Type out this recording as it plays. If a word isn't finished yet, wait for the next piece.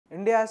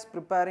India is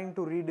preparing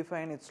to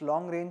redefine its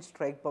long-range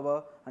strike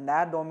power and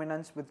air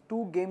dominance with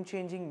two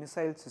game-changing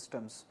missile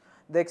systems,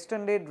 the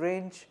extended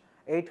range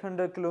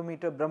 800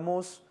 km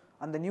BrahMos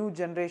and the new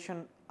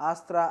generation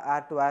Astra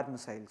air-to-air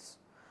missiles.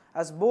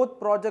 As both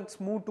projects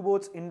move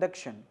towards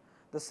induction,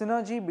 the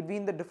synergy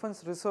between the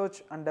Defence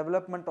Research and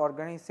Development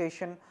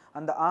Organization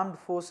and the armed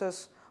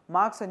forces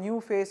marks a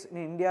new phase in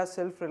India's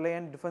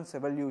self-reliant defence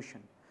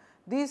evolution.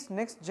 These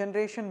next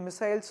generation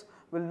missiles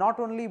will not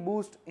only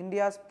boost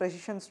India's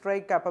precision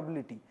strike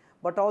capability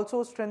but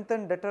also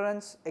strengthen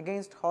deterrence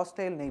against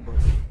hostile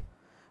neighbours.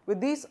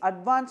 With these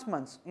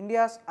advancements,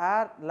 India's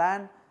air,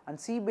 land and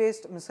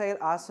sea-based missile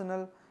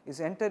arsenal is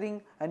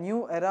entering a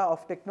new era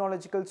of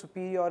technological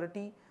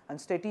superiority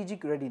and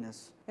strategic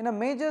readiness. In a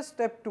major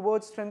step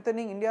towards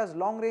strengthening India's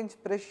long-range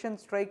precision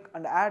strike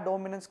and air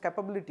dominance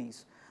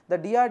capabilities, the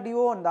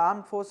DRDO and the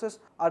armed forces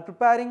are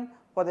preparing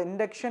for the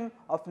induction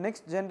of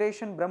next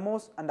generation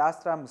BrahMos and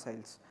Astra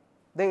missiles.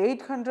 The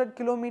 800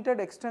 km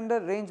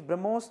extended range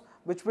BrahMos,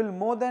 which will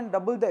more than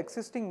double the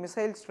existing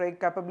missile strike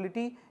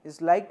capability,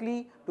 is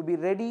likely to be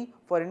ready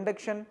for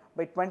induction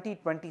by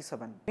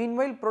 2027.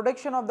 Meanwhile,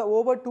 production of the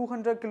over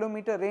 200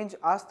 km range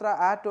Astra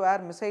air-to-air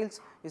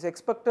missiles is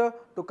expected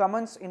to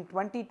commence in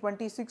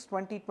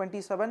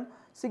 2026-2027,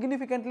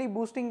 significantly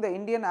boosting the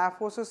Indian Air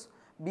Force's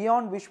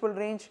beyond visual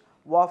range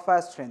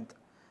warfare strength.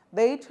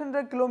 The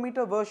 800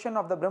 km version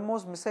of the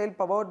BrahMos missile,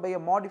 powered by a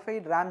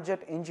modified ramjet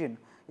engine,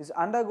 is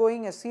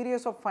undergoing a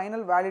series of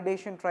final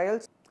validation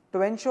trials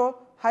to ensure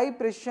high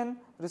precision,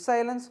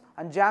 resilience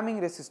and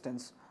jamming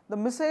resistance. The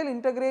missile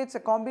integrates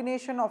a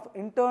combination of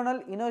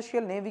internal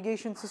inertial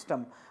navigation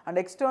system and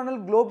external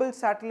global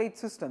satellite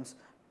systems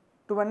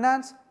to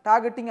enhance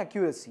targeting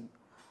accuracy.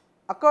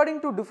 According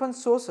to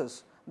defense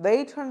sources, the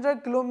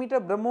 800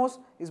 km BrahMos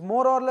is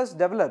more or less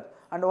developed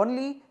and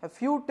only a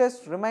few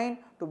tests remain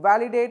to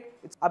validate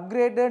its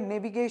upgraded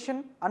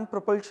navigation and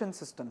propulsion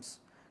systems.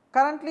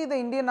 Currently, the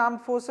Indian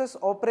Armed Forces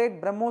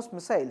operate BrahMos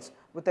missiles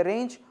with a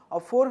range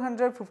of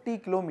 450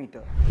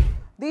 km.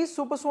 These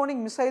supersonic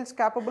missiles,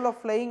 capable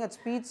of flying at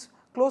speeds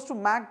close to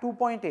Mach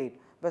 2.8,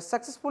 were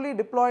successfully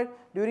deployed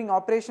during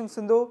Operation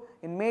Sindoor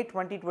in May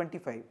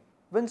 2025,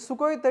 when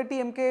Sukhoi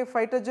 30 Mk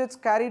fighter jets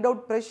carried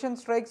out precision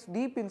strikes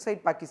deep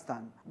inside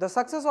Pakistan. The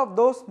success of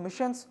those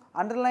missions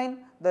underline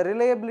the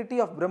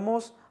reliability of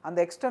BrahMos, and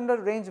the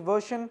extended range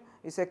version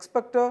is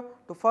expected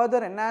to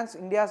further enhance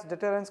India's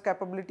deterrence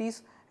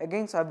capabilities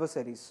against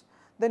adversaries.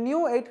 The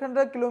new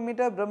 800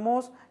 km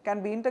BrahMos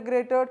can be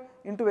integrated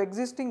into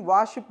existing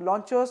warship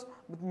launchers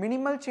with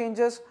minimal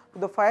changes to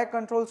the fire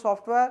control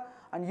software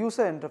and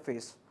user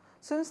interface.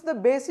 Since the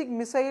basic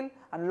missile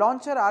and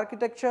launcher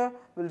architecture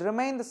will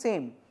remain the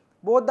same,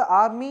 both the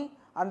Army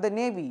and the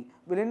Navy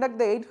will induct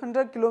the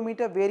 800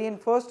 km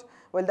variant first,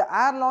 while the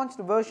air-launched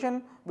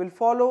version will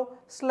follow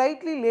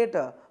slightly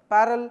later,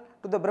 parallel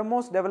to the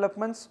BrahMos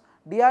developments.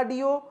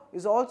 DRDO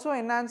is also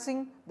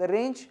enhancing the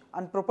range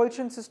and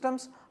propulsion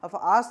systems of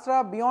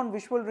Astra beyond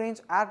visual range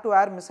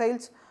air-to-air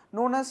missiles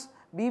known as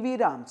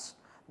BrahMos.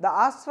 The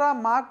Astra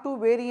Mark II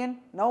variant,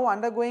 now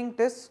undergoing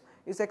tests,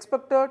 is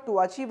expected to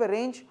achieve a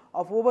range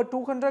of over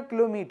 200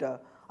 km,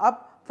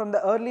 up from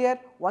the earlier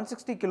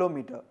 160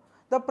 km.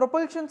 The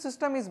propulsion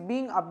system is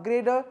being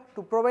upgraded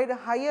to provide a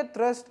higher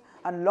thrust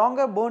and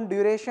longer burn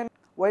duration,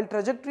 while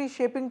trajectory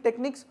shaping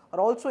techniques are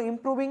also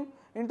improving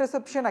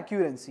interception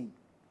accuracy.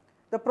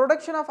 The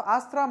production of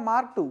Astra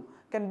Mark II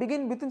can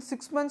begin within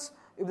 6 months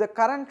if the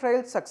current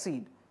trials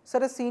succeed,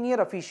 said a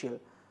senior official.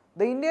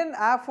 The Indian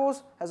Air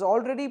Force has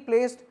already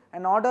placed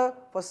an order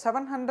for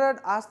 700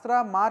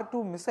 Astra Mark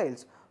II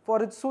missiles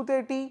for its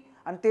Su-30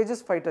 and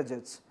Tejas fighter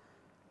jets,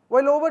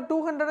 while over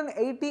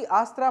 280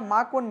 Astra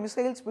Mark I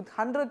missiles with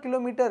 100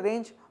 km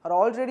range are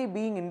already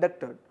being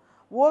inducted.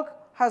 Work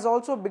has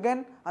also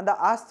begun on the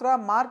Astra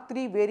Mark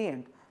III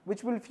variant,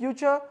 which will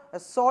feature a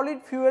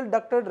solid fuel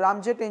ducted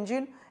ramjet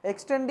engine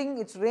extending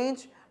its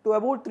range to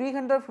about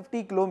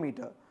 350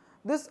 km.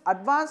 This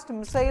advanced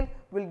missile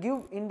will give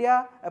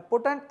India a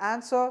potent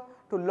answer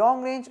to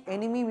long-range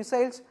enemy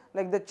missiles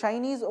like the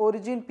Chinese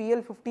origin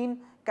PL-15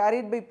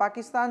 carried by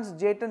Pakistan's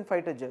J-10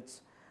 fighter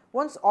jets.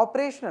 Once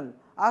operational,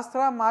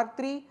 Astra Mark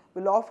III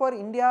will offer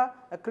India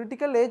a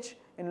critical edge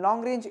in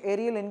long-range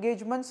aerial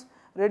engagements,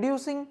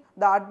 reducing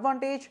the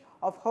advantage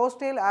of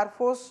hostile air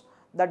force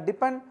that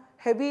depend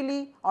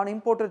heavily on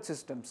imported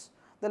systems.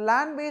 The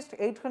land-based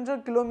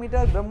 800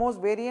 km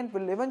BrahMos variant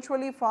will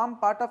eventually form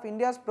part of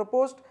India's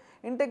proposed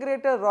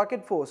integrated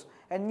rocket force,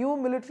 a new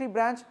military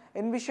branch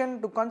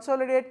envisioned to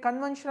consolidate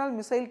conventional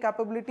missile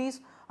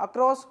capabilities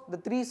across the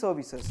three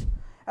services.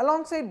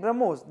 Alongside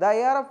BrahMos, the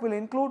IRF will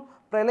include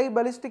Pralay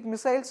ballistic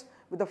missiles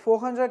with a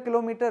 400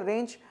 km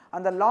range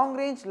and the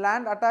long-range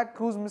land attack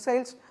cruise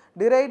missiles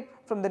derived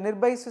from the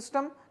Nirbhay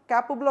system,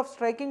 capable of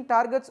striking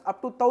targets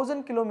up to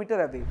 1000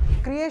 km away.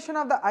 Creation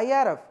of the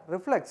IRF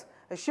reflects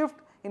a shift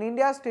in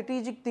India's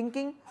strategic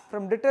thinking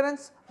from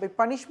deterrence by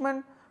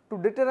punishment to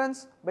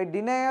deterrence by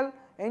denial,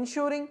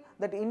 ensuring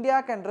that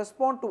India can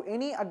respond to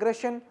any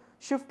aggression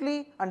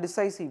swiftly and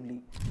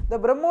decisively. The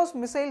BrahMos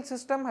missile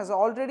system has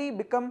already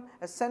become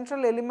a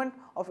central element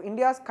of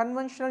India's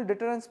conventional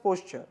deterrence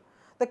posture.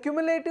 The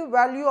cumulative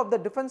value of the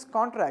defence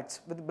contracts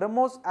with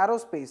BrahMos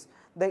Aerospace,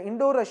 the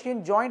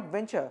Indo-Russian joint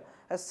venture,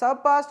 has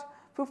surpassed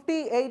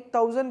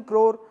 58,000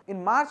 crore.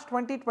 In March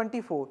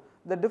 2024,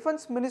 the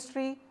Defence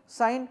Ministry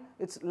signed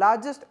its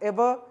largest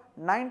ever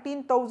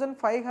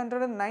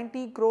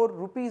 19,590 crore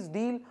rupees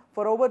deal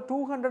for over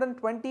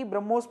 220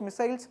 BrahMos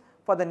missiles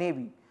for the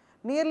Navy.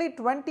 Nearly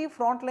 20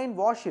 frontline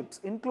warships,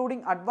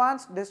 including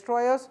advanced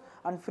destroyers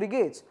and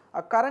frigates,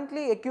 are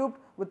currently equipped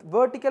with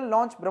vertical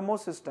launch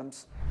BrahMos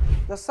systems.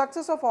 The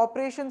success of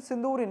Operation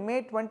Sindoor in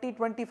May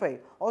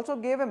 2025 also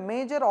gave a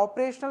major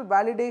operational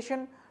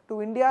validation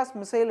to India's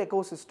missile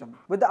ecosystem.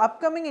 With the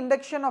upcoming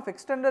induction of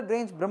extended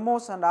range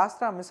BrahMos and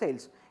Astra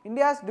missiles,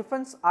 India's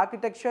defence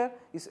architecture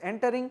is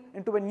entering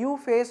into a new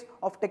phase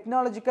of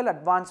technological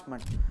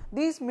advancement.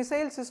 These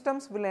missile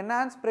systems will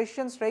enhance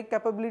precision strike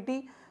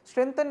capability,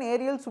 strengthen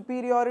aerial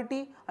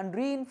superiority and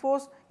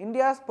reinforce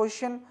India's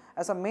position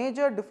as a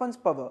major defence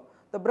power.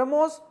 The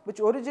BrahMos, which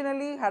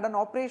originally had an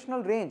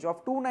operational range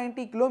of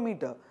 290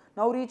 km,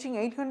 now reaching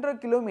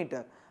 800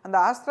 km, and the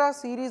Astra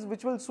series,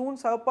 which will soon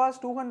surpass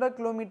 200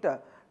 km,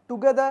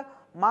 together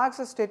marks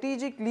a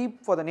strategic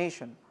leap for the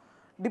nation.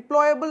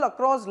 Deployable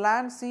across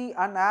land, sea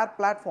and air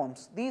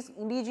platforms, these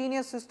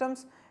indigenous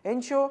systems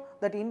ensure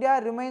that India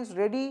remains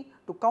ready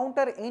to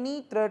counter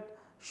any threat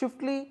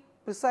swiftly,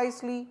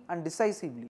 precisely and decisively.